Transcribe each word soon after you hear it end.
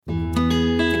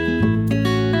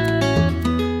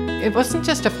It wasn't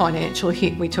just a financial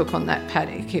hit we took on that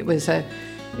paddock. It was a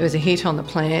hit on the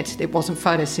plant. It wasn't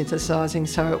photosynthesising,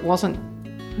 so it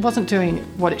wasn't doing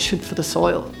what it should for the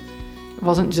soil. It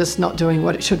wasn't just not doing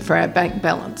what it should for our bank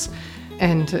balance.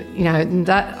 And,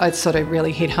 that sort of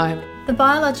really hit home. The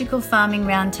Biological Farming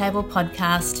Roundtable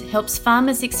podcast helps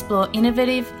farmers explore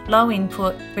innovative,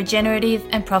 low-input, regenerative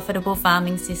and profitable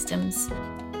farming systems.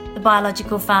 The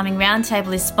Biological Farming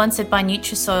Roundtable is sponsored by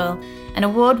Nutrisoil, an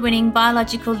award-winning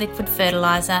biological liquid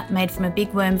fertiliser made from a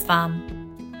big worm farm.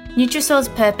 Nutrisoil's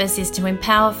purpose is to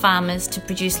empower farmers to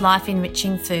produce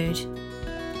life-enriching food.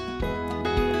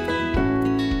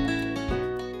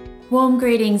 Warm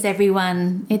greetings,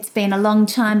 everyone. It's been a long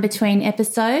time between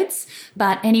episodes,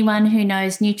 but anyone who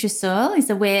knows Nutrisoil is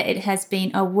aware it has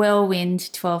been a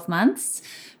whirlwind 12 months,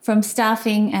 from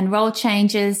staffing and role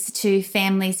changes to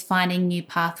families finding new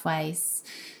pathways.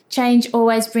 Change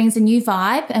always brings a new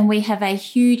vibe, and we have a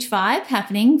huge vibe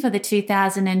happening for the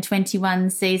 2021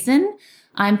 season.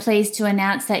 I'm pleased to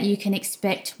announce that you can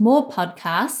expect more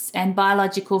podcasts and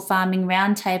Biological Farming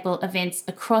Roundtable events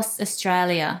across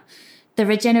Australia. The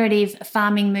regenerative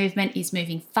farming movement is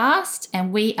moving fast,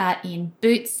 and we are in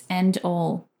boots and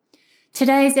all.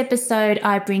 Today's episode,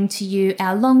 I bring to you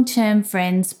our long-term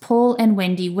friends Paul and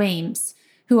Wendy Wemyss,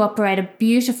 who operate a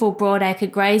beautiful broadacre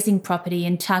grazing property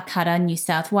in Tarcutta, New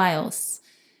South Wales.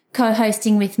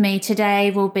 Co-hosting with me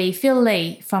today will be Phill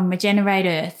from Regenerate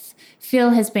Earth.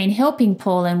 Phill has been helping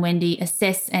Paul and Wendy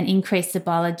assess and increase the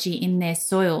biology in their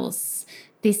soils.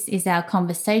 This is our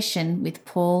conversation with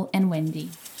Paul and Wendy.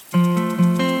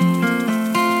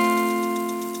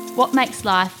 What makes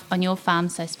life on your farm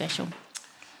so special?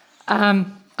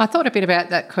 I thought a bit about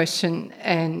that question,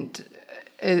 and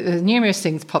numerous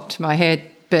things popped to my head,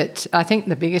 but I think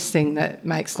the biggest thing that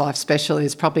makes life special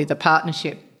is probably the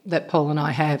partnership that Paul and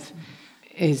I have,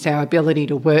 is our ability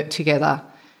to work together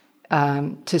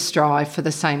to strive for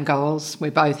the same goals.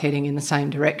 We're both heading in the same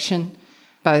direction,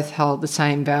 both hold the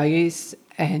same values,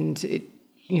 and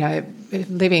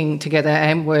living together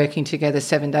and working together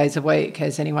 7 days a week,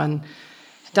 as anyone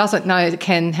doesn't know, it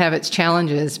can have its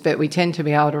challenges, but we tend to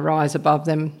be able to rise above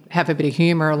them, have a bit of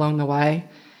humour along the way,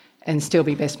 and still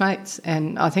be best mates.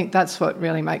 And I think that's what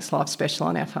really makes life special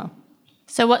on our farm.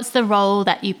 So what's the role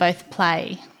that you both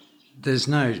play? There's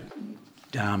no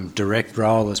direct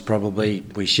role. There's probably,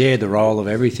 we share the role of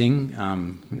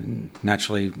everything.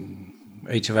 Naturally,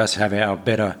 each of us have our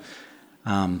better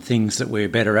things that we're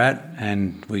better at,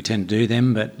 and we tend to do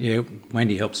them. But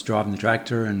Wendy helps driving the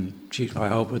tractor, and I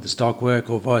help with the stock work,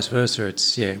 or vice versa.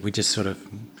 We just sort of,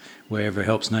 wherever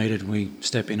help's needed, we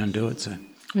step in and do it. So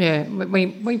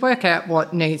we work out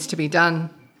what needs to be done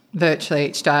virtually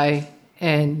each day,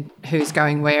 and who's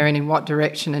going where and in what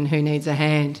direction, and who needs a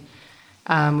hand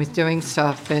with doing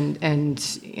stuff.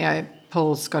 And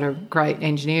Paul's got a great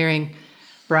engineering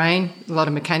brain, a lot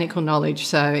of mechanical knowledge,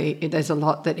 so there's a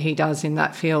lot that he does in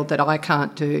that field that I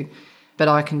can't do, but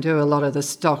I can do a lot of the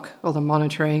stock or the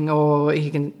monitoring, or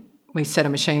we set a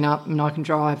machine up and I can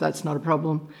drive, that's not a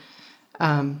problem,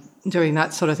 doing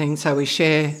that sort of thing. So we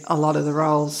share a lot of the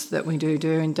roles that we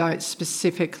do and don't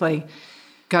specifically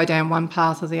go down one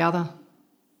path or the other.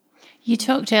 You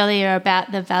talked earlier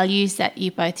about the values that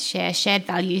you both share, shared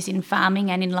values in farming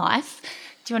and in life.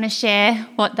 Do you want to share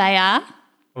what they are?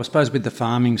 I suppose with the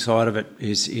farming side of it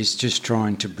is just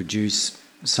trying to produce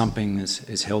something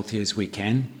as healthy as we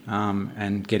can,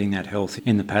 and getting that health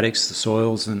in the paddocks, the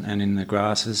soils and in the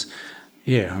grasses.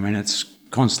 It's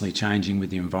constantly changing with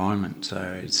the environment,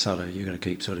 so it's sort of, you've got to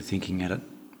keep sort of thinking at it,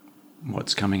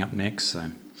 what's coming up next. So,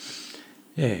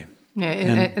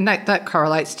 and that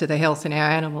correlates to the health in our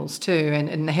animals too,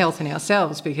 and the health in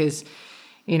ourselves, because,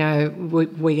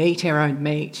 we eat our own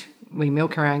meat. We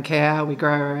milk our own cow, we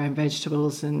grow our own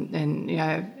vegetables and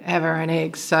have our own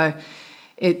eggs. So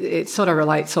it sort of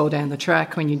relates all down the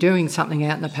track. When you're doing something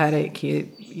out in the paddock,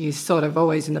 you sort of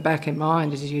always in the back of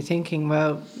mind as you're thinking,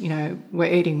 well,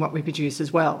 we're eating what we produce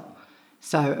as well.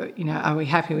 So, are we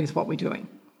happy with what we're doing?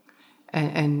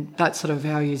 And that sort of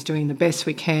value is doing the best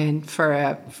we can for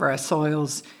our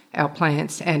soils, our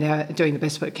plants, and doing the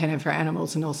best we can for our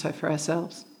animals and also for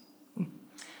ourselves.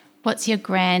 What's your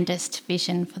grandest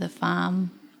vision for the farm?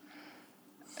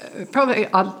 Probably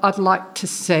I'd like to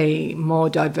see more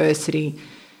diversity,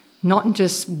 not in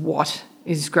just what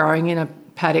is growing in a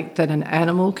paddock that an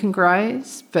animal can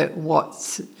graze, but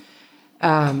what's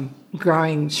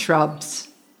growing shrubs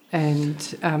and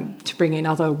to bring in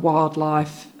other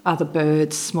wildlife, other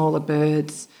birds, smaller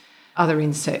birds, other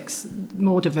insects.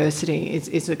 More diversity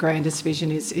is the grandest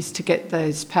vision, is to get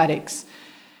those paddocks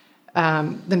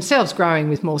themselves growing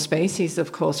with more species,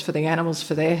 of course, for the animals,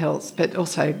 for their health, but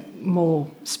also more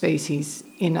species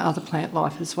in other plant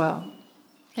life as well.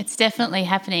 It's definitely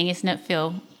happening, isn't it,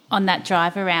 Phill? On that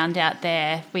drive around out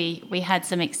there, we had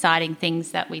some exciting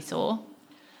things that we saw.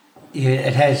 Yeah,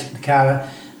 it has, Carla.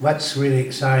 What's really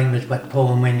exciting with what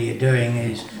Paul and Wendy are doing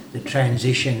is the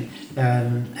transition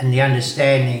and the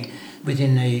understanding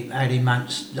within the 18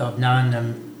 months I've known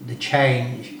them, the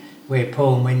change where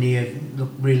Paul and Wendy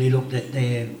have really looked at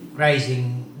their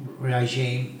grazing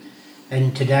regime,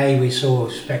 and today we saw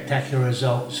spectacular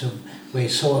results of where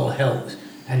soil health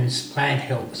and plant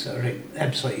health are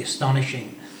absolutely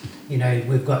astonishing. You know,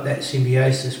 we've got that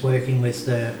symbiosis working with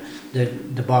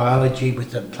the biology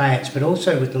with the plants, but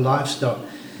also with the livestock.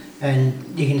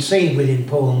 And you can see within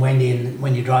Paul and Wendy, and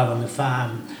when you drive on the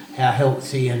farm, how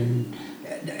healthy, and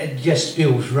it just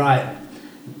feels right.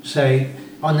 So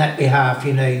on that behalf,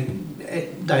 you know,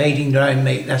 they're eating their own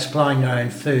meat, they're supplying their own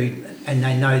food, and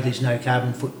they know there's no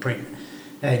carbon footprint.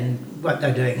 And what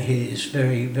they're doing here is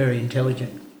very, very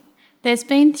intelligent. There's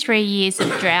been 3 years of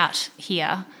drought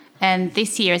here, and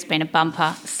this year has been a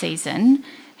bumper season.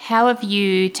 How have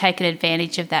you taken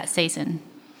advantage of that season?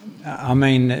 I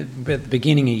mean, at the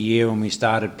beginning of the year when we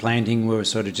started planting, we were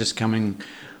sort of just coming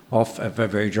off of a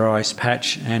very dry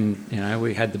patch, and, you know,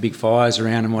 we had the big fires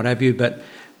around and what have you, but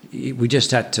we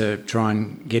just had to try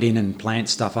and get in and plant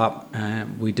stuff up.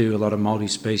 We do a lot of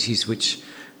multi-species, which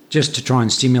just to try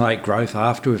and stimulate growth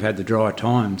after we've had the dry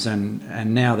times.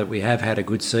 And now that we have had a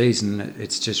good season,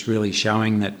 it's just really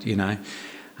showing that, you know,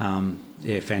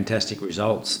 fantastic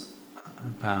results,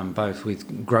 both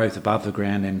with growth above the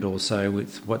ground and also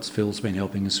with what Phil's been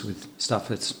helping us with, stuff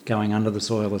that's going under the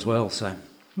soil as well. So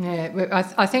yeah,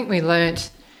 I think we learnt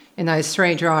in those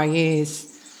 3 dry years,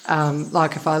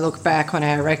 like if I look back on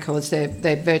our records,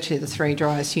 they're virtually the 3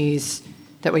 driest years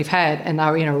that we've had, and they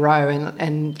were in a row.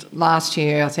 And last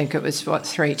year, I think it was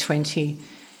 320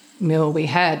 mil we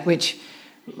had, which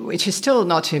is still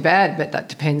not too bad, but that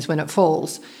depends when it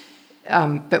falls.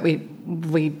 But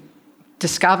we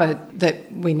discovered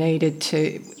that we needed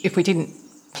to, if we didn't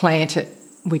plant it,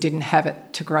 we didn't have it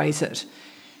to graze it,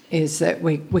 is that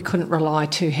we couldn't rely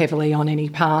too heavily on any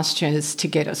pastures to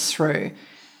get us through.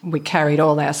 We carried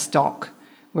all our stock.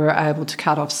 We were able to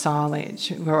cut off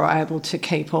silage. We were able to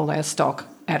keep all our stock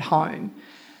at home.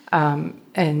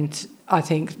 And I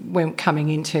think when coming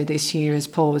into this year, as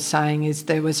Paul was saying, is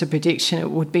there was a prediction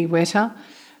it would be wetter,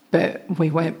 but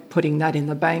we weren't putting that in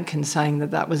the bank and saying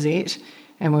that that was it.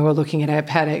 And we were looking at our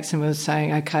paddocks and we were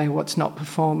saying, okay, what's not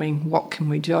performing? What can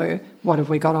we do? What have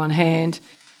we got on hand?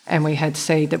 And we had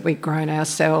seed that we'd grown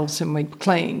ourselves and we'd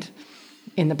cleaned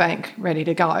in the bank, ready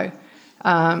to go.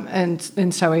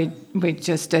 And so we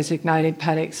just designated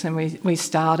paddocks, and we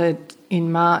started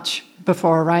in March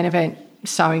before a rain event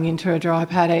sowing into a dry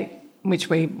paddock, which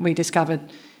we discovered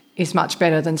is much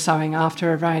better than sowing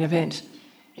after a rain event,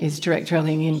 is direct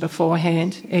drilling in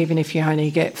beforehand. Even if you only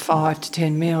get 5 to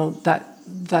 10 mil,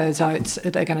 those oats,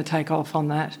 they're going to take off on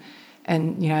that.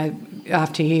 And, you know,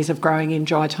 after years of growing in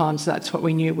dry times, that's what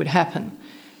we knew would happen.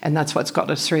 And that's what's got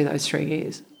us through those 3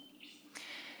 years.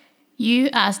 You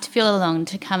asked Phill along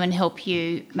to come and help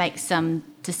you make some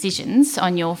decisions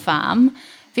on your farm.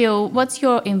 Phill, what's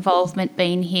your involvement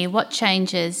been here? What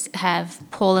changes have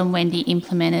Paul and Wendy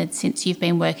implemented since you've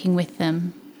been working with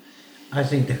them? I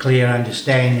think the clear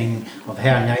understanding of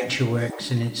how nature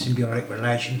works and its symbiotic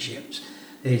relationships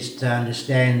is to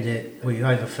understand that we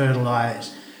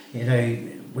over-fertilise. You know,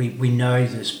 we know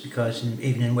this because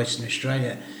even in Western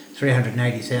Australia,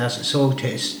 380,000 soil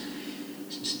tests,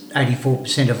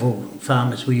 84% of all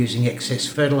farmers were using excess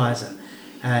fertiliser,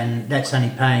 and that's only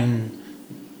paying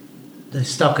the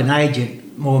stock and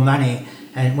agent more money,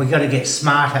 and we've got to get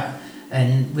smarter.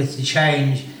 And with the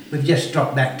change, we've just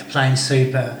dropped back to plain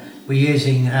super. We're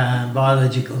using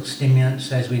biological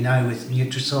stimulants, as we know, with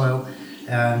Nutrisoil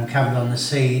covered on the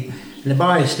seed. And the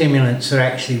biostimulants are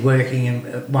actually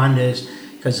working wonders,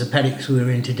 because the paddocks we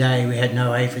were in today, we had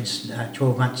no aphids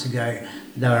 12 months ago.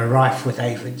 They were rife with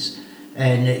aphids.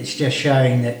 And it's just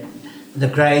showing that the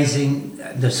grazing,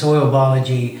 the soil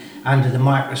biology under the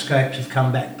microscopes have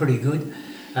come back pretty good.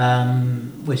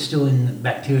 We're still in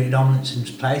bacteria dominance in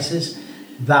places,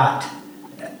 but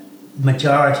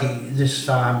majority, this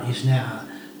farm is now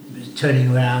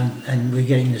turning around, and we're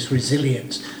getting this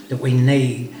resilience that we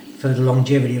need for the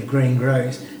longevity of green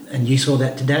growth. And you saw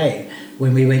that today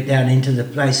when we went down into the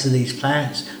place of these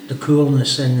plants. The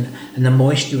coolness and the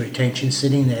moisture retention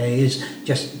sitting there is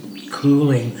just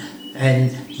cooling,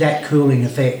 and that cooling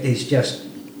effect is just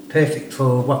perfect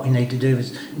for what we need to do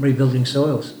with rebuilding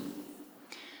soils.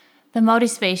 The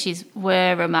multi-species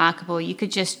were remarkable. You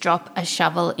could just drop a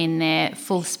shovel in there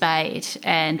full spade,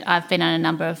 and I've been on a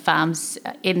number of farms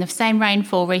in the same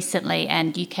rainfall recently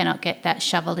and you cannot get that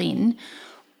shovel in.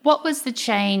 What was the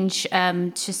change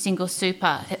to single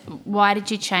super? Why did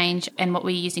you change and what were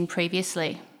you using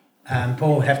previously?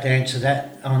 Paul would have to answer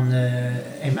that on the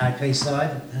MAP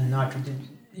side and nitrogen.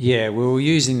 Yeah, we were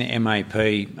using the MAP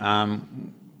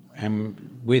and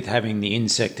with having the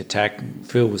insect attack,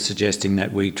 Phill was suggesting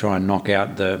that we try and knock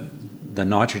out the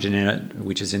nitrogen in it,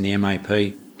 which is in the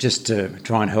MAP, just to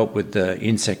try and help with the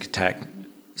insect attack.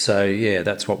 So, yeah,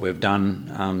 that's what we've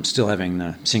done, still having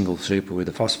the single super with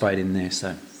the phosphate in there.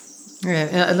 So,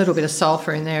 yeah, a little bit of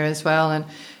sulphur in there as well.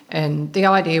 And the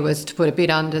idea was to put a bit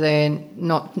under there,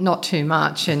 not too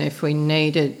much, and if we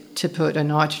needed to put a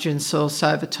nitrogen source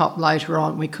over top later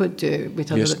on, we could do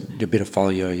with a bit of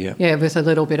folio, yeah. Yeah, with a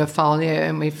little bit of folio,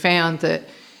 and we found that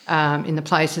in the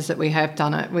places that we have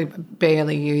done it, we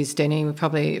barely used any. We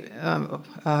probably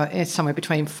somewhere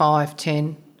between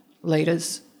 5-10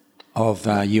 litres of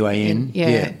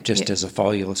UAN, just as a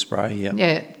foliar spray, yeah.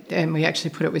 Yeah, and we actually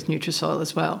put it with Nutrisoil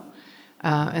as well.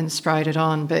 And sprayed it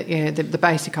on. But, yeah, the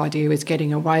basic idea was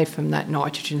getting away from that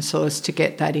nitrogen source to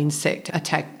get that insect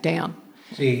attack down.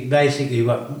 See, basically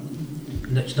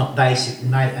it's not basic,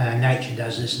 nature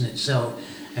does this in itself,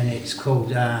 and it's called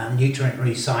nutrient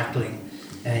recycling.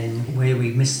 And where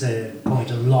we miss the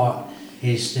point a lot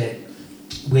is that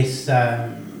with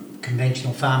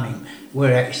conventional farming,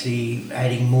 we're actually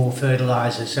adding more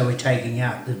fertiliser, so we're taking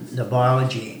out the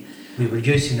biology. We're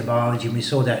reducing the biology, and we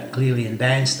saw that clearly in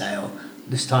Bairnsdale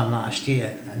this time last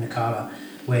year, Nicola,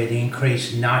 where the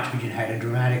increase in nitrogen had a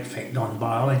dramatic effect on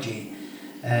biology,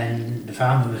 and the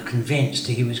farmer was convinced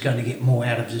that he was going to get more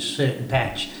out of this certain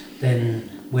patch than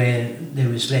where there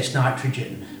was less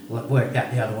nitrogen. Well, it worked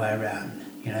out the other way around.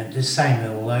 You know, the same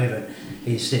all over,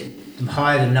 is that the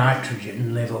higher the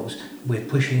nitrogen levels, we're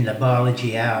pushing the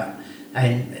biology out.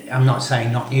 And I'm not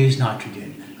saying not use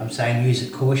nitrogen, I'm saying use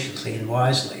it cautiously and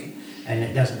wisely. And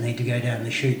it doesn't need to go down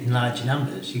the chute in large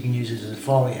numbers. You can use it as a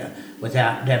foliar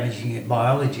without damaging your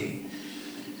biology.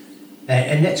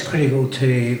 And that's critical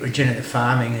to regenerative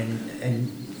farming,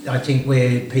 and I think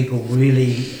where people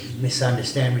really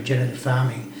misunderstand regenerative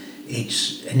farming,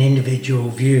 it's an individual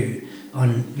view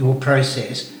on your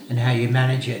process and how you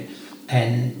manage it,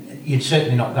 and you're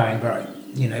certainly not going broke.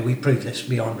 You know, we proved this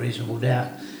beyond reasonable doubt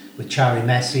with Charlie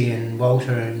Massey and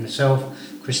Walter and myself,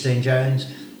 Christine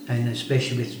Jones, and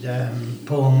especially with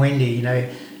Paul and Wendy. You know,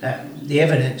 the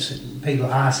evidence, people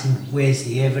asking where's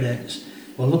the evidence.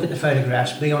 Well, look at the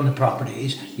photographs, be on the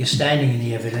properties, you're standing in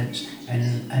the evidence,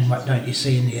 and what don't you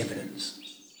see in the evidence?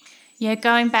 Yeah,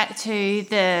 going back to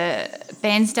the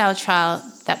Bairnsdale trial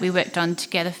that we worked on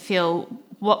together, Phill,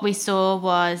 what we saw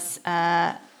was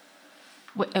it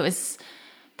was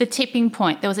the tipping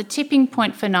point. There was a tipping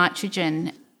point for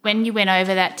nitrogen. When you went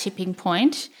over that tipping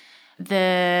point,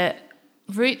 the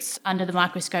roots under the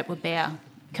microscope were bare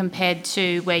compared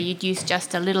to where you'd use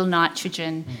just a little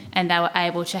nitrogen, and they were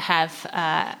able to have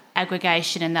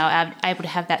aggregation, and they were able to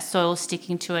have that soil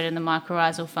sticking to it and the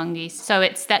mycorrhizal fungi. So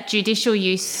it's that judicial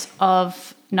use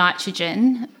of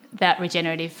nitrogen that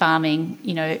regenerative farming,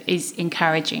 you know, is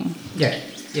encouraging. Yeah.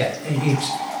 And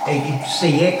it's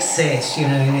the excess, you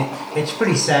know, and it's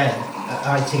pretty sad.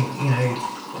 I think, you know,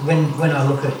 when I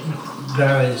look at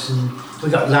growers, and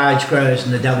we've got large growers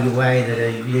in the WA that are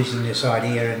using this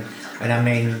idea, and I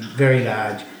mean very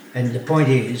large. And the point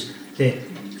is that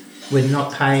we're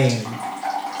not paying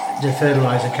the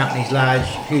fertiliser companies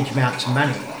huge amounts of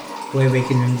money where we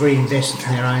can reinvest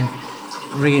in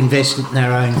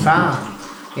their own farm.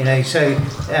 You know, so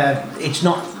it's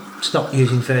not stop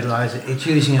using fertiliser, it's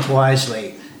using it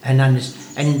wisely, and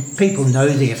people know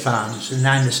their farms and they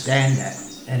understand that,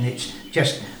 and it's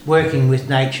just working with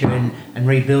nature and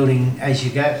rebuilding as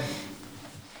you go.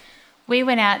 We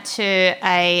went out to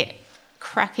a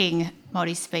cracking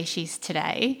multi-species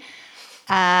today.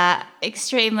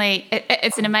 It's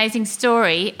an amazing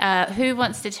story. Who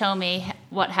wants to tell me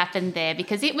what happened there?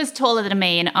 Because it was taller than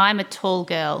me and I'm a tall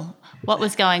girl. What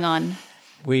was going on?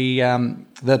 We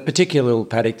the particular little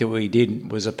paddock that we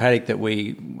did was a paddock that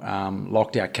we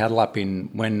locked our cattle up in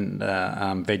when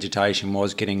vegetation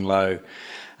was getting low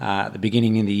at the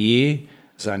beginning of the year. It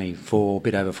was only a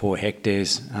bit over 4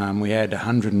 hectares. We had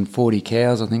 140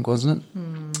 cows, I think, wasn't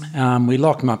it? We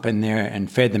locked them up in there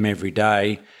and fed them every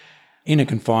day in a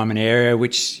confinement area,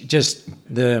 which just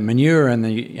the manure and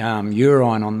the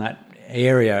urine on that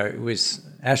area was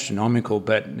astronomical,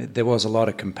 but there was a lot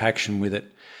of compaction with it.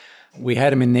 We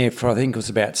had them in there for, I think it was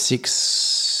about 8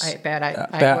 weeks.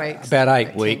 About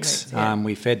 8 weeks. Yeah.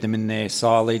 We fed them in their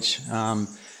silage.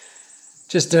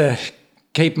 just to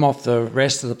keep them off the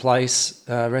rest of the place,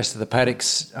 rest of the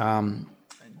paddocks,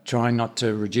 trying not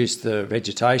to reduce the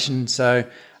vegetation. So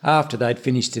after they'd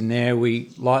finished in there, we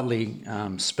lightly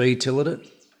speed tilled it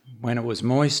when it was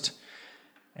moist,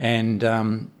 and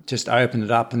just opened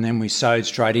it up, and then we sowed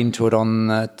straight into it on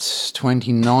the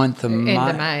 29th of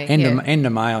May. End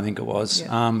of May, I think it was,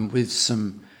 with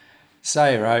some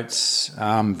Sayer oats,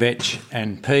 vetch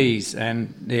and peas,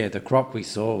 and the crop we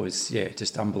saw was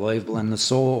just unbelievable, and the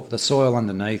soil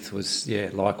underneath was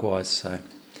likewise.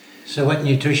 So what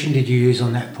nutrition did you use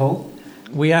on that, Paul?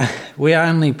 We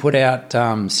only put out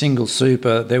single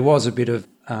super. There was a bit of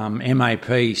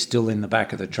MAP still in the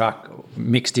back of the truck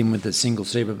mixed in with the single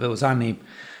super, but it was only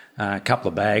a couple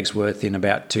of bags worth in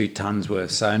about 2 tonnes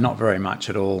worth, so not very much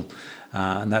at all.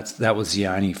 And that was the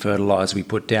only fertiliser we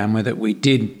put down with it. We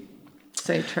did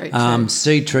seed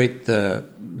treat the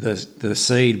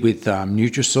seed with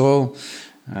Nutrisoil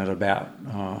at about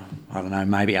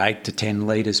maybe 8 to 10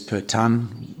 litres per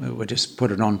tonne. We just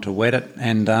put it on to wet it,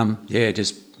 and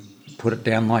just put it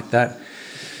down like that.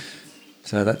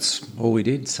 So that's all we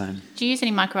did. So do you use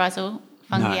any mycorrhizal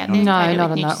fungi out there? No,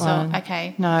 not on that one.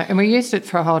 Okay. No, and we used it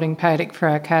for a holding paddock for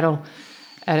our cattle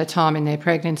at a time in their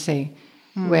pregnancy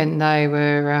when they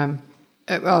were.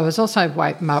 I was also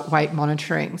weight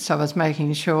monitoring, so I was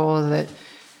making sure that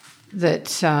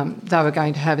they were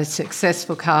going to have a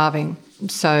successful calving.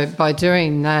 So by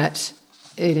doing that,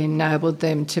 it enabled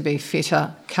them to be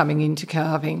fitter coming into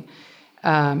calving.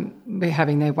 We're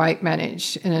having their weight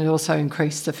managed, and it also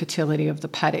increased the fertility of the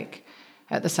paddock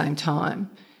at the same time.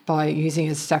 By using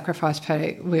a sacrifice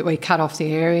paddock, we cut off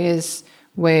the areas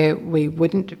where we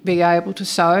wouldn't be able to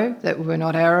sow, that were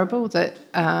not arable, that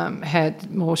had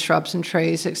more shrubs and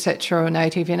trees, etc., or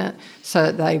native in it, so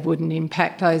that they wouldn't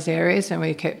impact those areas, and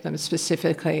we kept them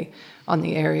specifically on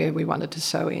the area we wanted to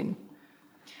sow in.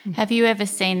 Have you ever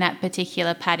seen that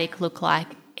particular paddock look like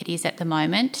it is at the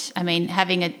moment? I mean,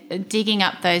 digging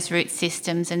up those root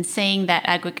systems and seeing that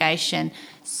aggregation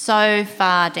so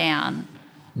far down.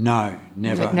 No,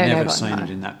 never seen it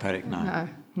in that paddock.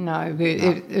 No,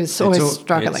 it was always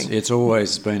struggling. It's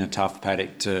always been a tough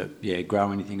paddock to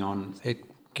grow anything on. It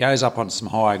goes up on some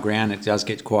higher ground. It does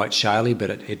get quite shaly,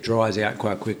 but it dries out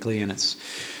quite quickly, and it's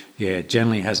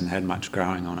generally hasn't had much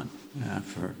growing on it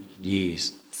for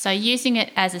years. So using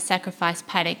it as a sacrifice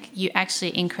paddock, you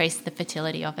actually increase the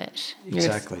fertility of it.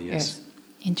 Exactly, yes.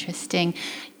 Interesting.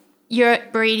 You're a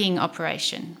breeding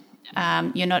operation.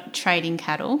 You're not trading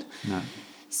cattle. No.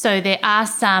 So there are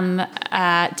some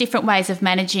different ways of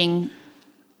managing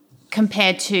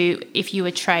compared to if you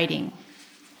were trading.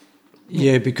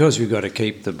 Yeah, because we've got to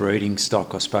keep the breeding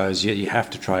stock, I suppose. You have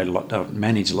to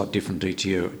manage a lot differently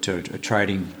to a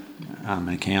trading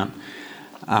account.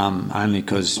 Only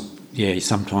because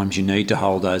sometimes you need to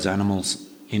hold those animals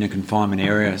in a confinement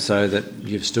area so that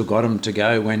you've still got them to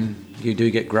go when you do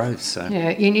get growth. So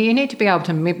you need to be able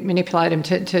to manipulate them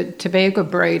to be a good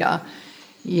breeder.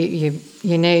 You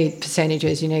need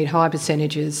percentages. You need high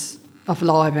percentages of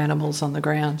live animals on the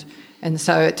ground, and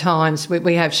so at times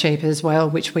we have sheep as well,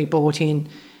 which we bought in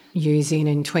using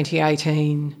in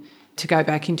 2018 to go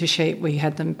back into sheep. We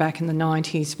had them back in the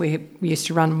 90s. We used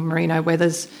to run merino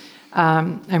wethers,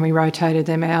 and we rotated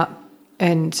them out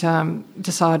and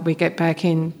decided we get back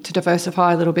in to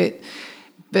diversify a little bit.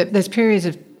 But there's periods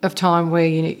of time where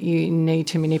you need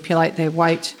to manipulate their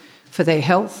weight for their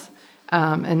health,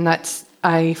 and that's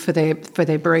for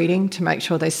their breeding, to make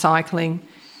sure they're cycling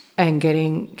and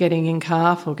getting in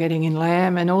calf or getting in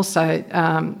lamb, and also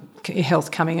health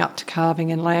coming up to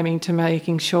calving and lambing, to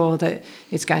making sure that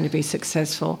it's going to be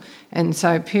successful. And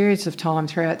so periods of time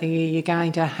throughout the year you're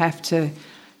going to have to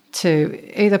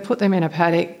either put them in a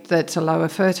paddock that's a lower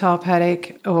fertile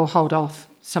paddock or hold off.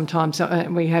 Sometimes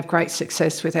we have great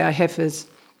success with our heifers.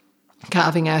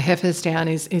 Calving our heifers down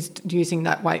is using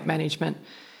that weight management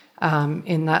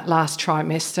in that last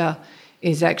trimester,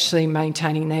 is actually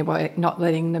maintaining their weight, not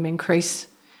letting them increase,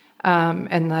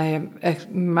 and they are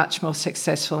much more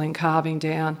successful in calving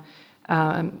down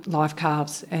live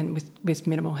calves and with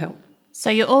minimal help. So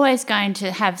you're always going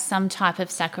to have some type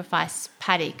of sacrifice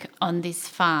paddock on this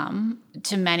farm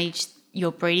to manage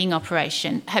your breeding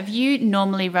operation. Have you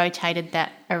normally rotated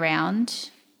that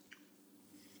around?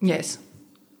 Yes,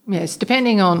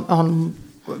 depending on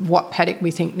what paddock we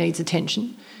think needs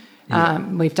attention.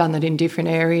 We've done that in different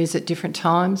areas at different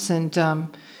times, and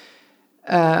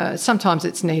sometimes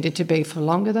it's needed to be for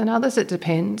longer than others. It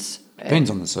depends. Depends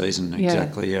on the season,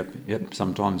 exactly. Yeah. Yep.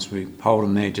 Sometimes we hold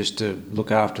them there just to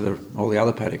look after all the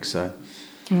other paddocks. So,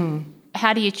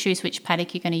 how do you choose which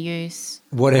paddock you're going to use?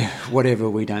 Whatever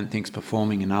we don't think's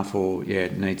performing enough, or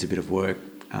it needs a bit of work,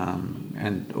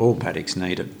 and all paddocks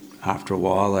need it. After a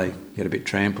while, they get a bit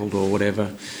trampled or whatever,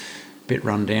 a bit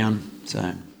run down.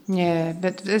 So yeah,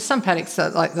 but there's some paddocks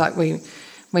that like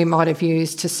we might have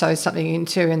used to sow something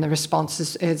into, and the response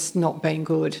has not been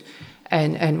good,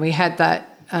 and we had that.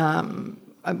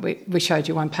 We showed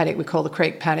you one paddock we call the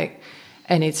creek paddock,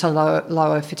 and it's a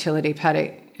lower fertility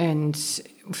paddock, and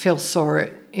Phill saw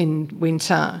it in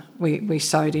winter. We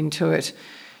sowed into it,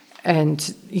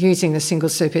 and using the single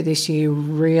super this year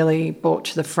really brought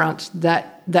to the front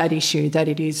that issue that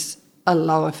it is a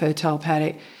lower fertile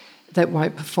paddock that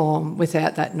won't perform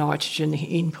without that nitrogen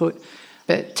input.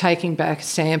 But taking back a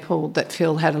sample that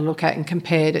Phill had a look at and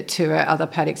compared it to our other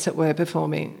paddocks that were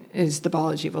performing, is the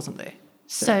biology wasn't there.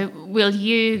 So will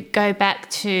you go back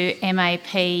to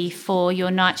MAP for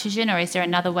your nitrogen, or is there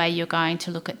another way you're going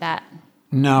to look at that?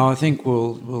 no, I think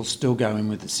we'll still go in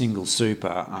with the single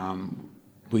super.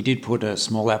 We did put a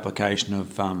small application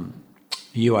of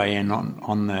UAN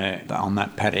on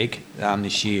that paddock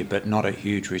this year, but not a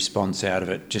huge response out of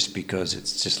it, just because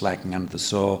it's just lacking under the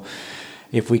soil.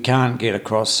 If we can't get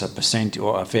across a percent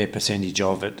or a fair percentage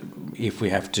of it, if we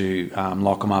have to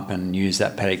lock them up and use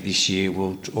that paddock this year,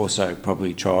 we'll also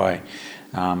probably try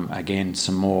again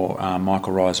some more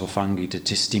mycorrhizal fungi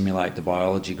to stimulate the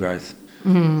biology growth.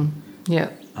 Yeah.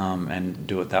 And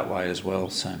do it that way as well.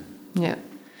 So Yeah.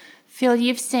 Phill,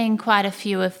 you've seen quite a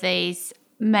few of these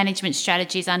management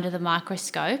strategies under the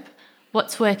microscope.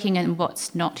 What's working and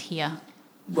what's not here?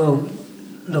 Well,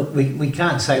 look, we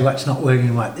can't say what's not working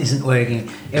and what isn't working.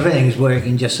 Everything's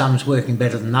working, just some's working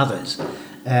better than others.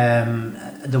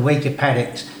 The weaker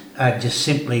paddocks are just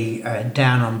simply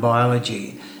down on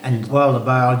biology, and while the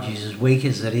biology is as weak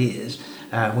as it is,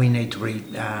 we need to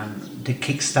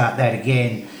kickstart that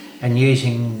again, and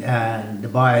using the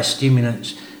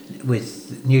biostimulants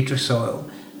with Nutrisoil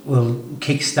will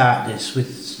kickstart this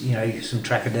with some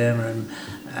Trichoderma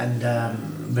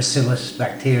and Bacillus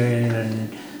bacteria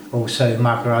and also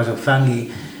mycorrhizal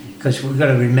fungi, because we've got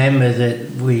to remember that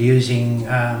we're using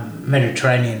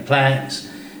Mediterranean plants,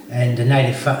 and the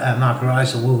native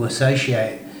mycorrhizal will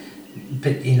associate.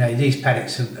 But these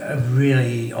paddocks are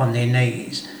really on their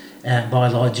knees,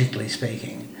 biologically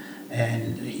speaking,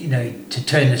 and to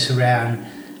turn this around,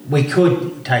 we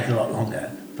could take a lot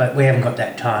longer, but we haven't got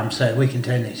that time, so we can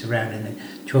turn this around in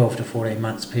a 12 to 14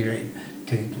 months period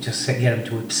to just get them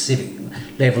to a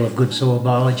specific level of good soil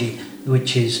biology,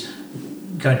 which is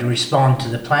going to respond to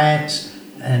the plants,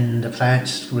 and the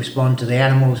plants respond to the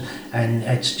animals, and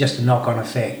it's just a knock-on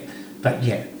effect. But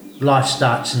yeah, life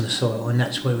starts in the soil, and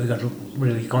that's where we've got to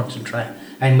really concentrate,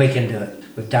 and we can do it.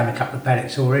 We've done a couple of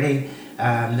paddocks already.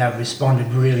 They've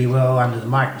responded really well under the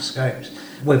microscopes.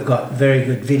 We've got very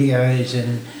good videos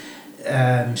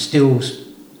and stills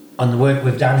on the work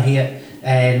we've done here,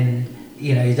 and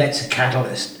that's a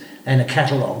catalyst and a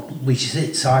catalogue. We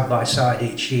sit side by side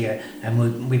each year,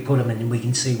 and we put them in, and we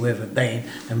can see where we've been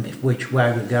and which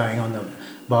way we're going on the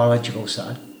biological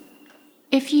side.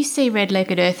 If you see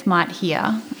red-legged earth mite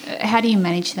here, how do you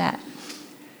manage that?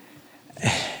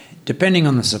 depending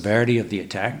on the severity of the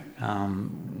attack.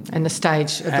 And the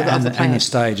stage of the plant. And the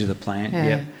stage of the plant,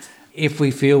 yeah. If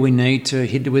we feel we need to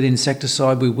hit it with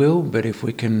insecticide, we will, but if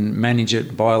we can manage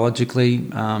it biologically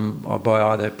by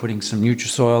either putting some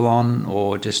Nutrisoil on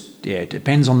or just, it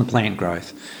depends on the plant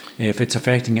growth. If it's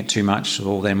affecting it too much,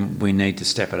 well, then we need to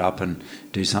step it up and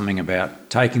do something about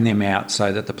taking them out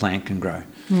so that the plant can grow.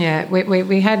 Yeah,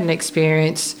 we had an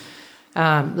experience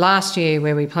last year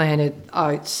where we planted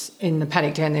oats in the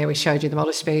paddock down there. We showed you the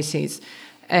multi-species,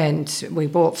 and we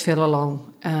brought Phill along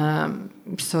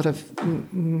sort of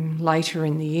later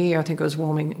in the year. I think it was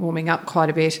warming up quite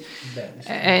a bit.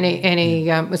 And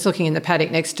he was looking in the paddock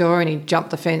next door, and he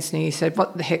jumped the fence and he said,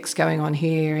 "What the heck's going on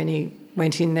here?" And he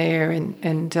went in there and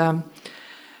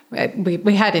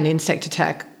we had an insect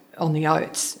attack on the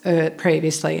oats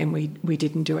previously, and we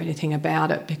didn't do anything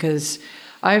about it because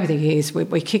over the years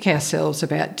we kick ourselves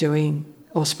about doing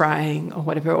or spraying or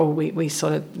whatever, or we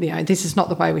sort of, this is not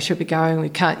the way we should be going. We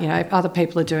can't, if other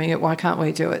people are doing it, why can't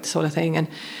we do it, sort of thing. And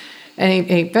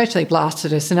he virtually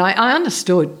blasted us, and I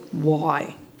understood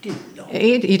why.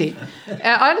 He did.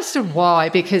 I understood why,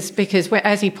 because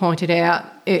as he pointed out,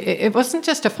 it wasn't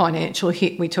just a financial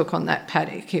hit we took on that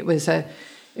paddock. It was a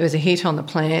hit on the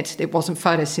plant. It wasn't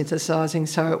photosynthesising,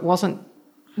 so it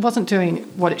wasn't doing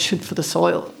what it should for the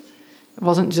soil. It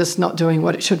wasn't just not doing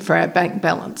what it should for our bank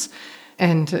balance.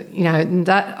 And,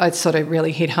 that I sort of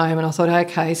really hit home, and I thought,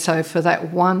 okay, so for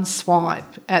that one swipe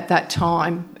at that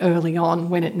time early on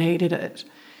when it needed it,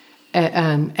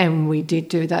 and we did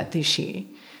do that this year.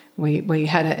 We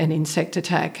had an insect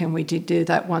attack, and we did do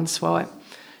that one swipe.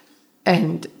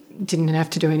 And didn't have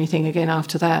to do anything again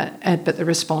after that. But the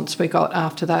response we got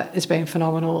after that has been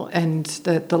phenomenal, and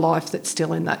the life that's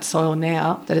still in that soil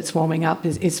now that it's warming up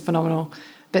is phenomenal.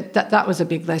 But that was a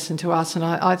big lesson to us, and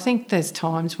I think there's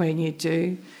times when you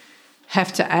do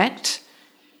have to act,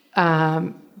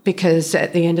 because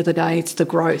at the end of the day, it's the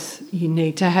growth. You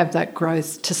need to have that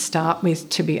growth to start with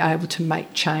to be able to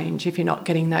make change. If you're not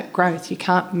getting that growth, you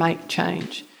can't make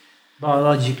change.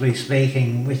 Biologically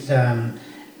speaking, with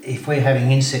if we're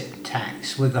having insect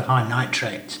attacks, we've got high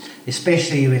nitrates,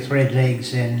 especially with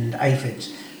redlegs and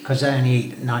aphids, because they only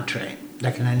eat nitrate.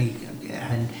 They can only,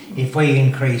 and if we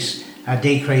decrease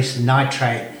the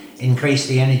nitrate, increase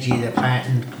the energy of the plant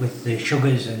and with the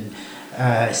sugars and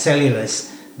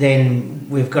cellulose, then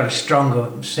we've got a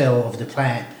stronger cell of the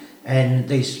plant, and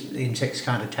these insects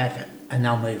can't attack it, and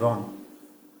they'll move on.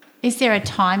 Is there a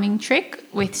timing trick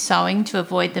with sowing to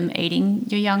avoid them eating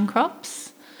your young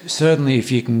crops? Certainly,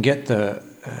 if you can get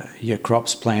your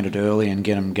crops planted early and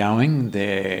get them going,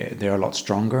 they're a lot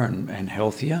stronger and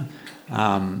healthier.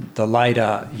 The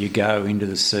later you go into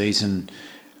the season,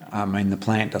 the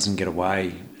plant doesn't get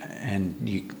away, and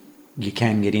you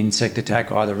can get insect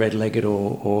attack, either red-legged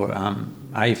or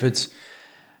aphids.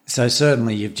 So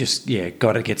certainly you've just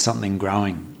got to get something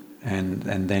growing, and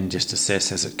then just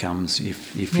assess as it comes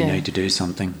if you need to do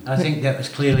something. I think that was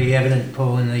clearly evident,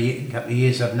 Paul, in the couple of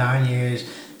years I've known you, is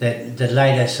that the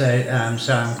later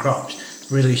sown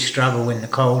crops really struggle when the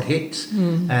cold hits,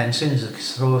 and as soon as the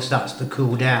soil starts to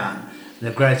cool down, the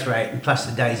growth rate, and plus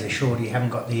the days are shorter, you haven't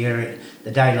got the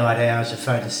daylight hours of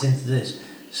photosynthesis.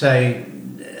 So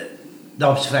the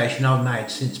observation I've made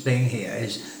since being here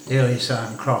is the early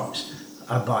sown crops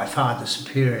are by far the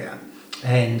superior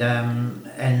and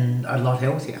a lot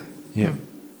healthier. Yeah.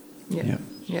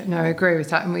 No, I agree with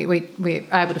that. And we're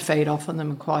able to feed off on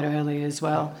them quite early as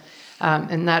well.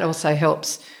 And that also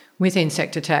helps with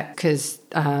insect attack, because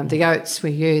the oats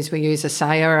we use a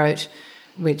Sayer oat,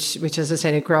 which as I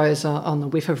said, it grows on the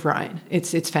whiff of rain.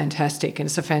 It's fantastic, and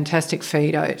it's a fantastic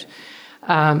feed oat.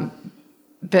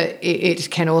 But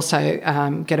it can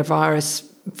also get a virus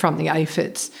from the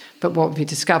aphids. But what we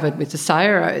discovered with the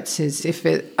Sayer oats is if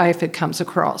an aphid comes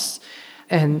across,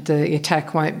 and the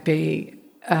attack won't be,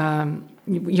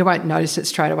 you won't notice it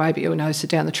straight away, but you'll notice it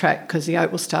down the track, because the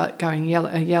oat will start going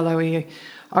a yellowy,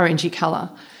 orangey colour.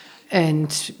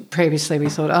 And previously we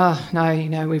thought, oh,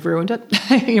 no, we've ruined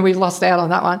it. We've lost out on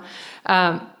that one.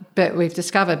 But we've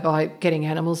discovered by getting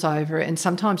animals over it, and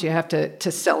sometimes you have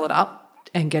to sell it up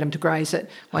and get them to graze it.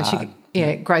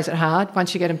 Graze it hard.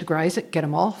 Once you get them to graze it, get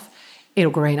them off, it'll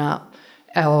green up.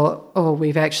 Or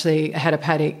we've actually had a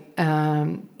paddock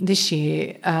this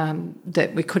year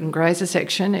that we couldn't graze a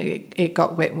section. It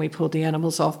got wet and we pulled the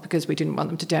animals off because we didn't want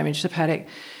them to damage the paddock.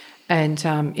 And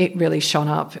it really shone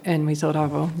up, and we thought,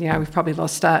 we've probably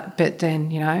lost that. But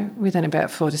then, within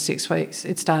about 4 to 6 weeks,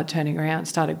 it started turning around,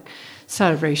 started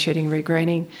reshooting,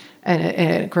 regreening, and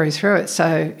it grew through it.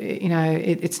 So,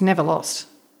 it's never lost.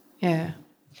 Yeah.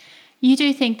 You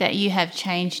do think that you have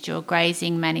changed your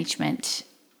grazing management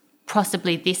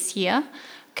possibly this year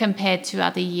compared to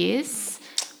other years.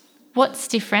 What's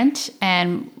different,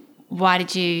 and why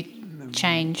did you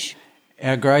change?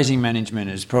 Our grazing management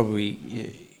is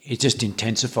probably... It's just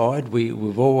intensified.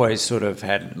 We've always sort of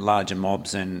had larger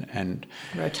mobs and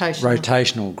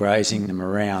rotational grazing them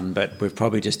around, but we've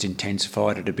probably just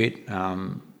intensified it a bit,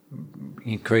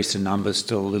 increased the numbers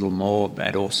still a little more,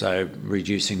 but also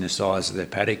reducing the size of their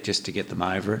paddock just to get them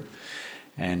over it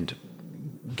and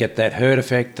get that herd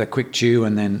effect, the quick chew,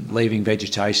 and then leaving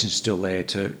vegetation still there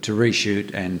to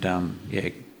reshoot and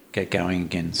get going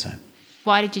again. So,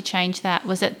 why did you change that?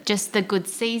 Was it just the good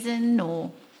season,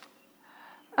 or...?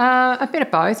 A bit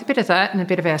of both, a bit of that and a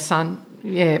bit of our son.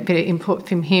 Yeah, a bit of input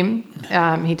from him.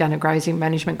 He'd done a grazing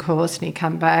management course and he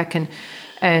come back,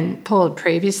 and Paul had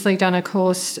previously done a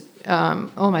course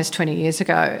almost 20 years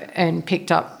ago and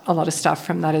picked up a lot of stuff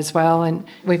from that as well, and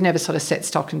we've never sort of set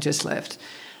stock and just left.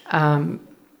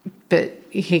 But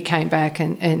he came back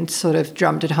and sort of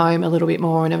drummed it home a little bit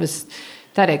more, and it was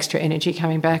that extra energy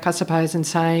coming back, I suppose, and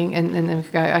saying, and then we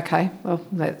go, okay, well,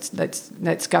 let's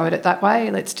go at it that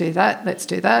way. Let's do that.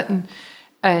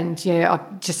 And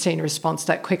I've just seen a response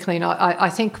that quickly, and I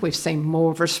think we've seen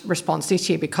more of a response this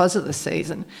year because of the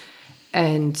season,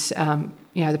 and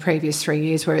the previous 3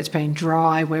 years where it's been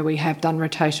dry, where we have done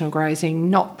rotational grazing,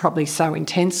 not probably so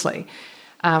intensely,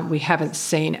 we haven't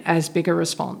seen as big a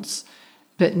response.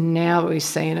 But now we've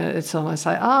seen it, it's almost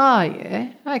like,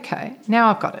 okay, now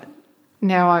I've got it.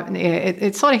 Now,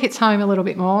 it sort of hits home a little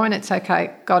bit more, and it's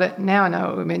okay, got it. Now I know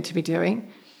what we're meant to be doing.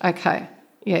 Okay,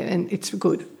 and it's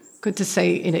good to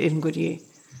see in a good year.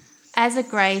 As a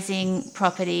grazing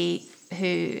property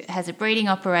who has a breeding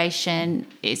operation,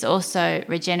 is also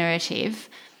regenerative,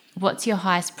 what's your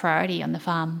highest priority on the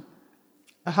farm?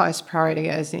 The highest priority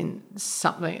as in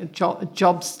something,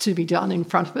 jobs to be done in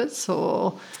front of us,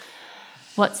 or?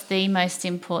 What's the most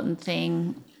important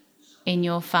thing in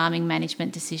your farming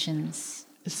management decisions?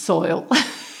 Soil.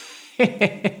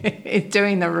 It's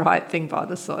doing the right thing by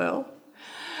the soil.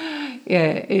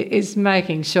 Yeah, it's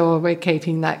making sure we're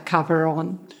keeping that cover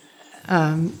on.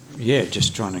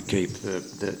 Just trying to keep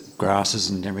the grasses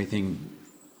and everything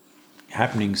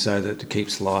happening so that it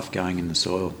keeps life going in the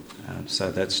soil.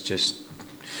 So that's just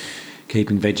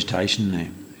keeping vegetation there,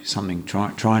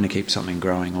 trying to keep something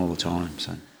growing all the time.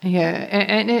 So. Yeah,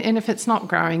 and if it's not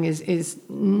growing, is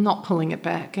not pulling it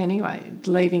back anyway,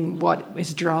 leaving what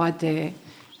is dried there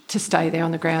to stay there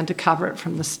on the ground to cover it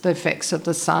from the effects of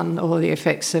the sun or the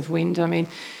effects of wind. I mean,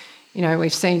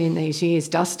 we've seen in these years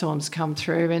dust storms come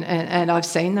through, and I've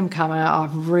seen them come out.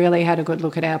 I've really had a good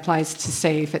look at our place to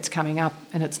see if it's coming up,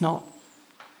 and it's not.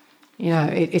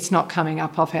 It's not coming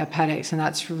up off our paddocks, and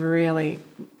that's really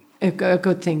a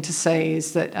good thing to see,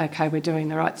 is that, okay, we're doing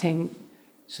the right thing.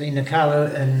 See, Nicola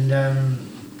and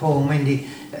Paul and Wendy,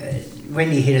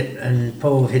 Wendy hit it and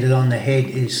Paul hit it on the head,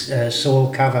 is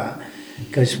soil cover.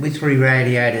 Because with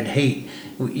re-radiated heat,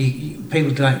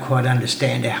 people don't quite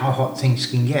understand how hot things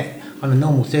can get. On a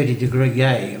normal 30-degree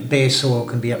day, bare soil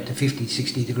can be up to 50,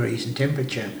 60 degrees in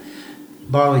temperature.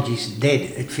 Biology's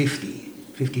dead at 50,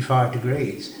 55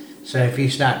 degrees. So if you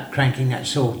start cranking that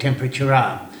soil temperature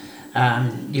up,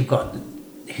 you've got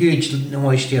huge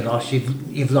moisture loss.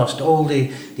 You've lost all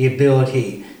the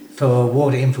ability for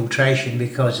water infiltration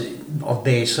because of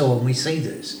bare soil, and we see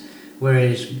this.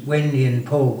 Whereas Wendy and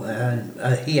Paul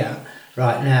are here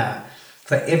right now,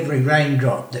 for every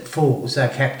raindrop that falls, they're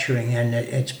capturing, and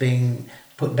it's being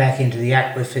put back into the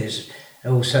aquifers,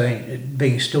 also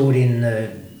being stored in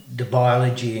the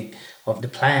biology of the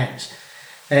plants.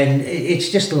 And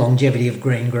it's just the longevity of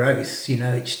green growth,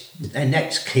 and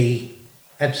that's key,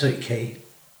 absolute key.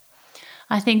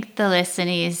 I think the lesson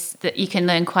is that you can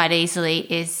learn quite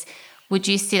easily is, would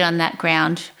you sit on that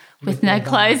ground with no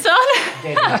clothes on?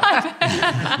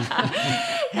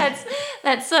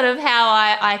 That's sort of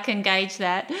how I can gauge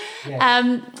that.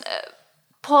 Yeah.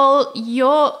 Paul,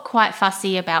 you're quite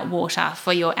fussy about water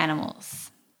for your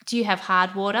animals. Do you have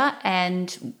hard water,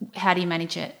 and how do you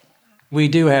manage it? We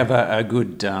do have a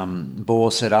good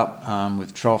bore set up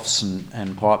with troughs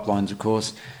and pipelines, of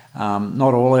course.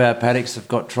 Not all of our paddocks have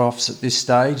got troughs at this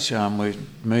stage. We're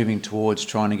moving towards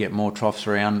trying to get more troughs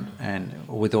around, and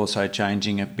with also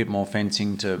changing a bit more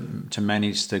fencing to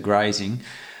manage the grazing.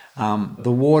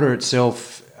 The water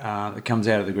itself that comes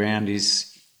out of the ground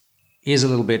is a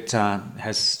little bit,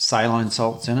 has saline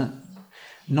salts in it.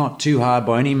 Not too hard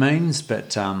by any means,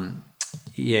 but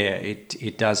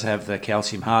it does have the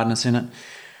calcium hardness in it.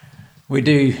 We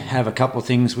do have a couple of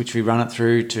things which we run it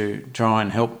through to try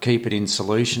and help keep it in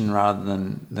solution rather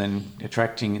than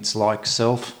attracting its like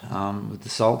self with the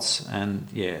salts, and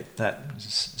that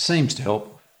seems to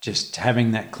help. Just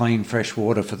having that clean, fresh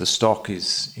water for the stock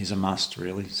is a must,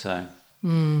 really. So,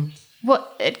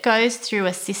 What it goes through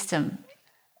a system.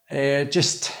 It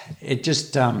just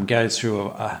goes through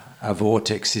a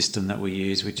vortex system that we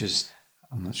use, which is,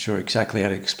 I'm not sure exactly how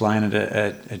to explain it.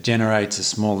 It generates a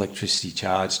small electricity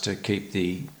charge to keep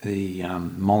the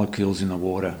molecules in the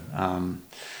water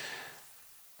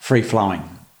free flowing.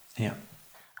 Yeah.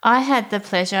 I had the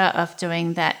pleasure of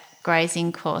doing that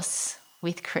grazing course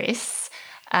with Chris.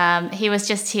 He was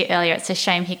just here earlier. It's a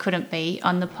shame he couldn't be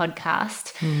on the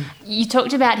podcast. You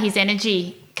talked about his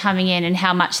energy coming in and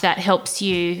how much that helps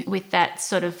you with that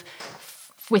sort of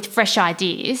with fresh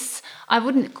ideas. I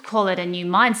wouldn't call it a new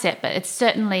mindset, but it's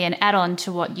certainly an add-on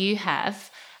to what you have.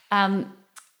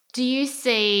 Do you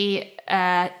see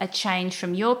a change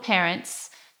from your parents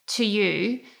to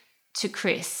you to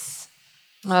Chris?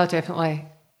 Oh, definitely.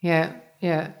 Yeah.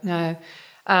 No.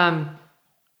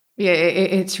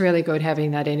 It's really good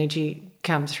having that energy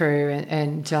come through,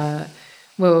 and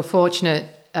we were fortunate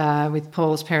with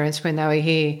Paul's parents when they were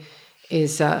here.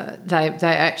 Is they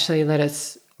actually let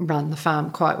us run the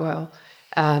farm quite well.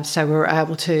 So we were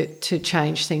able to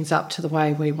change things up to the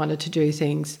way we wanted to do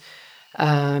things.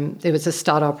 There was a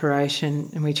stud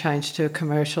operation and we changed to a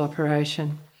commercial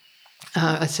operation.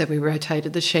 I said we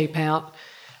rotated the sheep out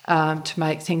to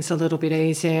make things a little bit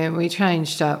easier, and we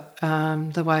changed up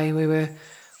the way we were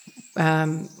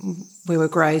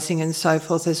grazing and so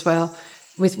forth as well.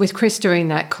 With Chris doing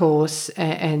that course,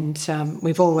 and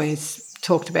we've always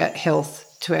talked about health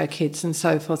to our kids and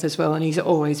so forth as well, and he's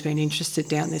always been interested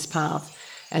down this path.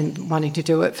 and wanting to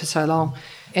do it for so long.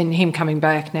 And him coming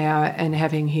back now and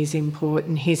having his input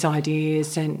and his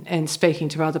ideas and speaking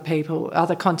to other people,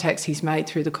 other contacts he's made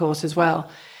through the course as well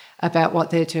about what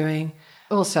they're doing.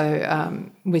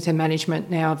 Also with the management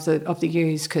now of the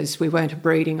ewes, because we weren't a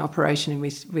breeding operation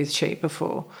with sheep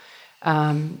before.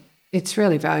 It's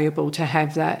really valuable to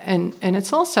have that. And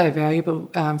it's also valuable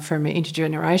from an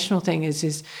intergenerational thing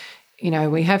is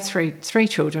we have three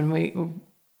children.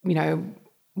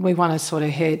 We want to sort of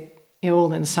head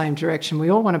all in the same direction. We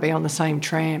all want to be on the same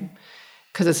tram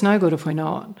because it's no good if we're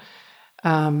not.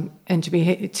 And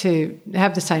to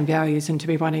have the same values and to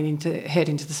be wanting to head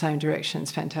into the same direction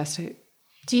is fantastic.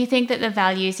 Do you think that the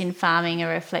values in farming are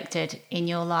reflected in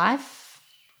your life?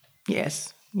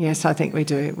 Yes, I think we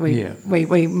do.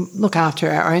 We look after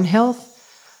our own health.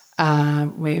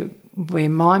 We're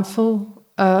mindful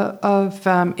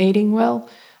of eating well,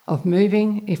 of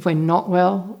moving. If we're not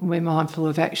well, we're mindful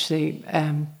of actually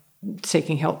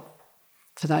seeking help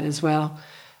for that as well.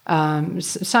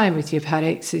 Same with your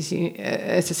paddocks. As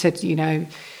I said,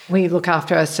 we look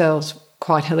after ourselves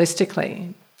quite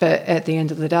holistically. But at the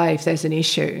end of the day, if there's an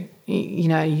issue,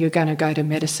 you're going to go to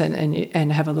medicine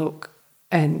and have a look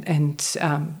and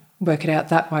work it out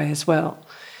that way as well.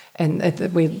 And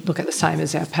we look at the same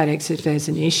as our paddocks. If there's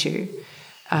an issue,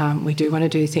 we do want to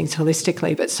do things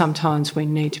holistically, but sometimes we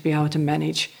need to be able to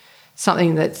manage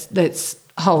something that's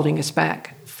holding us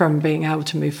back from being able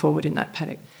to move forward in that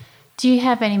paddock. Do you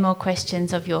have any more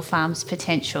questions of your farm's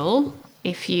potential?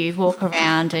 If you walk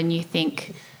around and you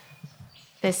think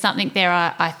there's something there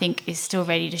I think is still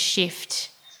ready to shift,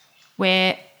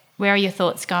 where are your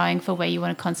thoughts going for where you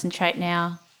want to concentrate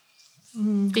now?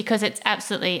 Because it's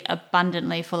absolutely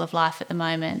abundantly full of life at the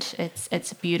moment.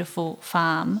 It's a beautiful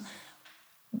farm.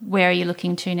 Where are you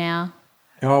looking to now?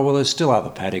 Oh, well, there's still other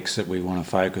paddocks that we want to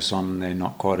focus on. They're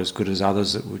not quite as good as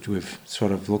others that we've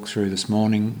sort of looked through this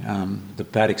morning. The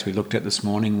paddocks we looked at this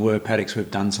morning were paddocks we've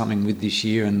done something with this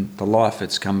year, and the life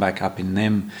that's come back up in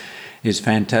them is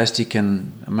fantastic.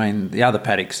 And, I mean, the other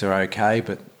paddocks are okay,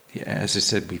 but as I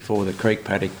said before, the creek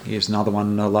paddock is another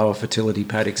one, the lower fertility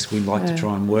paddocks we like to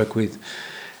try and work with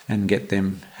and get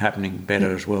them happening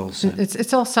better as well. So.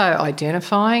 It's also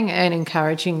identifying and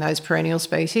encouraging those perennial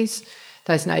species,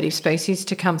 those native species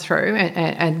to come through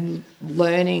and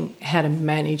learning how to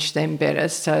manage them better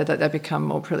so that they become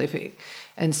more prolific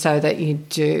and so that you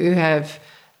do have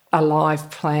a live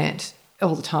plant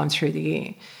all the time through the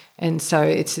year. And so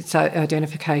it's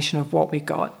identification of what we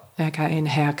got, okay, and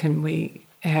how can we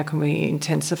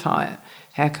intensify it?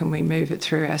 How can we move it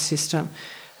through our system?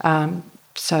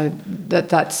 So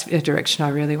that's a direction I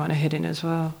really want to head in as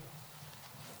well.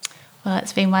 Well,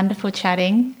 it's been wonderful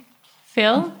chatting.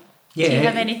 Phill? Yeah. Do you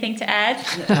have anything to add?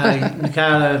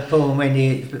 Nicola, Paul and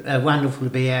Wendy, it's wonderful to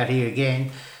be out here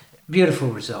again. Beautiful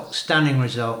results, stunning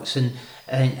results, and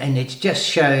it just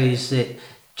shows that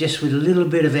just with a little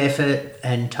bit of effort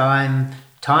and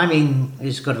timing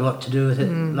has got a lot to do with it,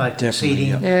 like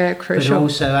seeding. Yeah, crucial. But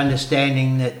also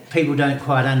understanding that people don't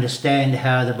quite understand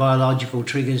how the biological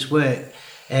triggers work.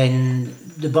 And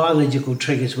the biological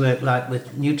triggers work like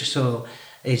with Nutrisoil.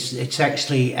 It's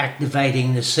actually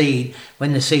activating the seed.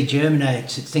 When the seed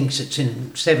germinates, it thinks it's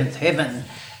in seventh heaven,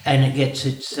 and it gets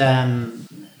its bum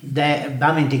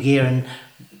into gear. And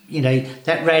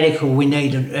that radical we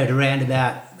need at around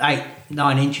about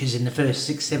 8-9 inches in the first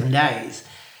 6-7 days,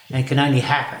 and it can only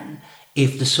happen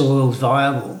if the soil's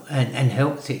viable and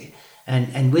healthy.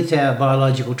 And with our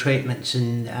biological treatments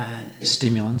and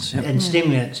stimulants,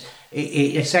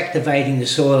 it's activating the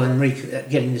soil and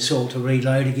getting the soil to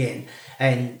reload again.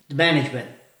 And the management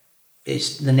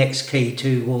is the next key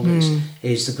to all this,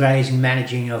 is the grazing,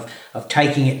 managing of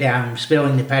taking it down,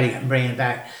 spilling the paddock and bringing it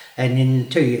back. And in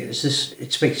 2 years,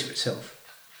 it speaks for itself.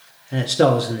 And it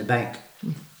stores in the bank,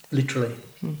 literally.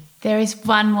 There is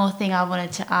one more thing I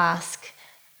wanted to ask.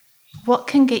 What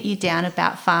can get you down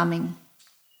about farming?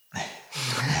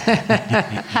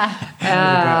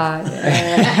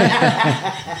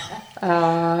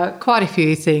 Quite a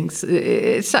few things.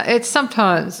 It's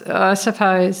sometimes, I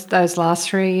suppose, those last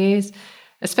 3 years,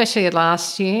 especially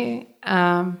last year,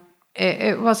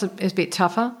 it was a bit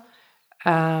tougher.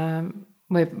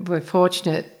 We're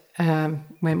fortunate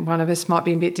when one of us might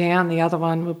be a bit down, the other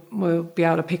one will be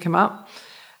able to pick them up.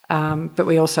 But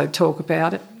we also talk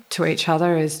about it to each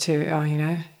other as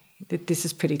to, this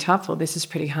is pretty tough or this is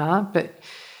pretty hard. But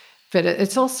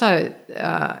it's also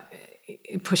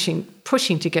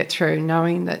pushing to get through,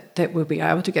 knowing that we'll be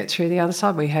able to get through the other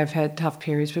side. We have had tough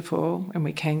periods before and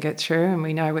we can get through, and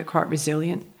we know we're quite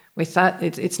resilient with that.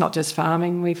 It's not just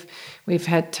farming we've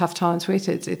had tough times with,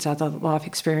 it's other life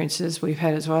experiences we've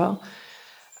had as well.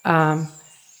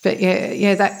 But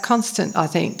yeah, that constant, I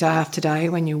think, day after day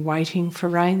when you're waiting for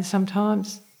rain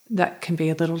sometimes, that can be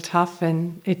a little tough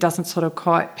and it doesn't sort of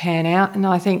quite pan out. And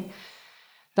I think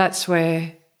that's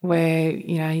where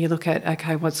you look at,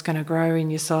 okay, what's going to grow in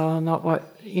your soil, not what,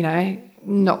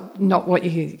 not what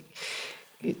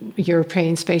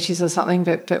European species or something,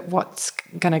 but what's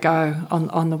going to go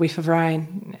on the whiff of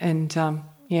rain. And,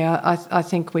 I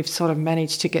think we've sort of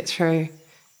managed to get through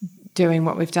doing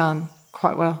what we've done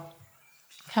quite well.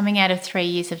 Coming out of 3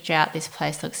 years of drought, this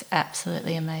place looks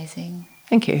absolutely amazing.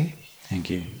 Thank you. Thank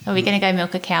you. Are we going to go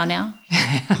milk a cow now?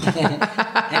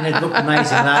 And it looked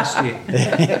amazing last year.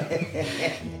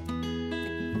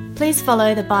 Please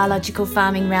follow the Biological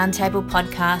Farming Roundtable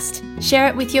podcast. Share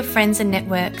it with your friends and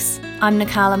networks. I'm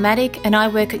Nikala Maddock and I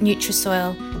work at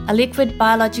Nutrisoil, a liquid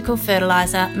biological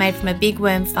fertiliser made from a big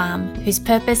worm farm whose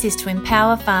purpose is to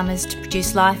empower farmers to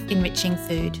produce life-enriching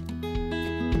food.